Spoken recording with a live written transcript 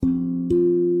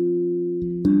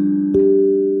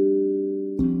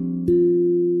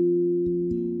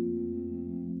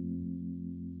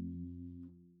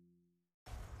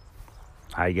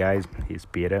Hi guys, it's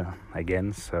Peter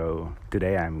again. So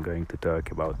today I'm going to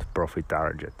talk about profit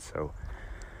target. So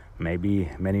maybe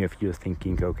many of you are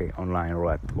thinking, okay, online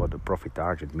roulette, what the profit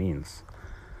target means.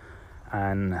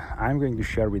 And I'm going to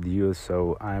share with you.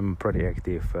 So I'm pretty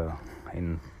active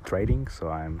in trading. So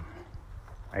I'm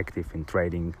active in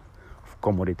trading of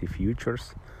commodity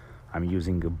futures. I'm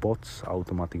using bots,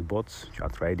 automatic bots, which are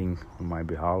trading on my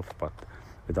behalf, but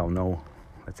without no,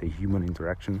 let's say, human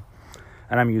interaction.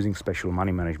 And I'm using special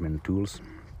money management tools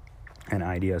and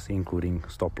ideas, including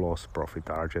stop loss, profit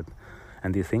target,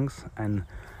 and these things. And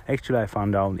actually, I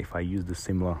found out if I use the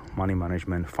similar money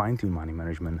management, fine-tune money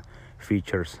management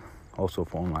features also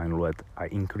for online roulette, I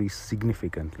increase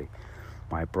significantly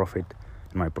my profit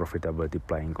and my profitability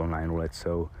playing online roulette.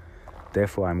 So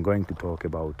therefore, I'm going to talk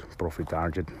about profit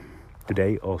target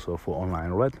today also for online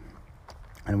roulette.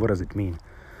 And what does it mean?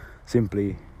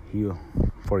 Simply, you,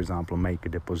 for example, make a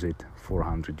deposit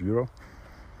 400 euro,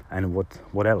 and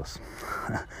what else?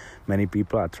 Many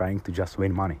people are trying to just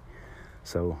win money.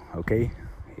 So okay,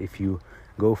 if you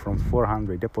go from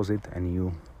 400 deposit and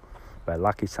you were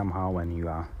lucky somehow and you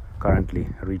are currently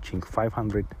reaching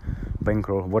 500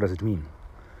 bankroll, what does it mean?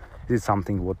 Is it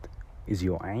something what is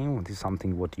your aim? Is it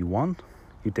something what you want?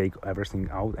 You take everything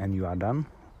out and you are done,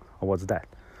 or what's that?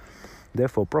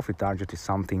 Therefore, profit target is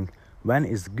something when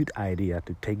it's a good idea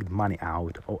to take the money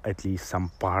out, or at least some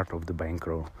part of the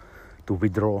bankroll, to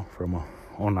withdraw from an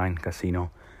online casino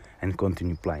and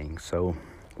continue playing. So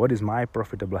what is my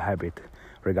profitable habit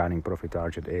regarding profit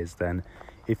target is then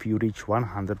if you reach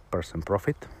 100%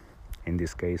 profit, in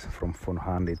this case from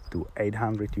 400 to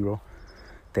 800 euro,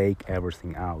 take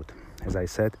everything out. As I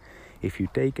said, if you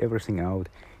take everything out,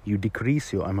 you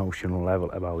decrease your emotional level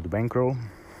about the bankroll.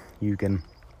 You can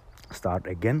start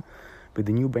again with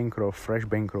the new bankroll, fresh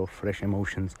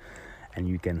emotions, and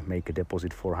you can make a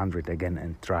deposit 400 again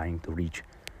and trying to reach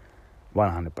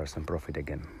 100% profit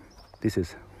again. This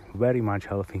is very much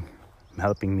helping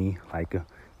me like a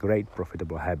great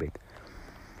profitable habit.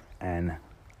 And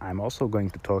I'm also going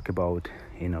to talk about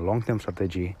in a long-term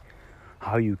strategy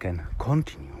how you can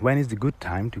continue. When is the good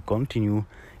time to continue?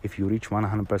 If you reach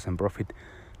 100% profit,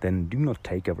 then do not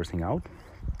take everything out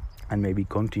and maybe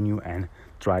continue and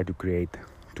try to create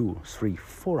 200,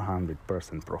 300,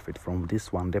 400% profit from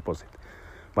this one deposit.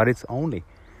 But it's only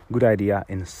good idea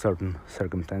in certain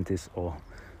circumstances or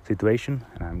situation,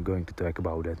 and I'm going to talk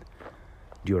about it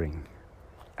during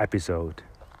episode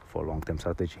for long-term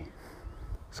strategy.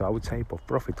 So I would say for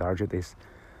profit target is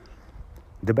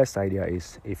the best idea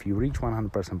is if you reach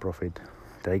 100% profit,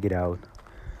 take it out,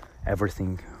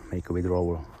 everything, make a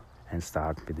withdrawal and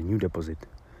start with a new deposit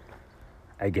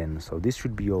again. So this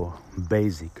should be your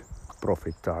basic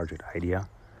profit target idea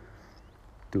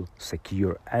to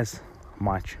secure as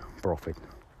much profit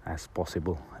as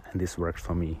possible, and this works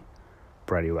for me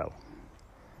pretty well.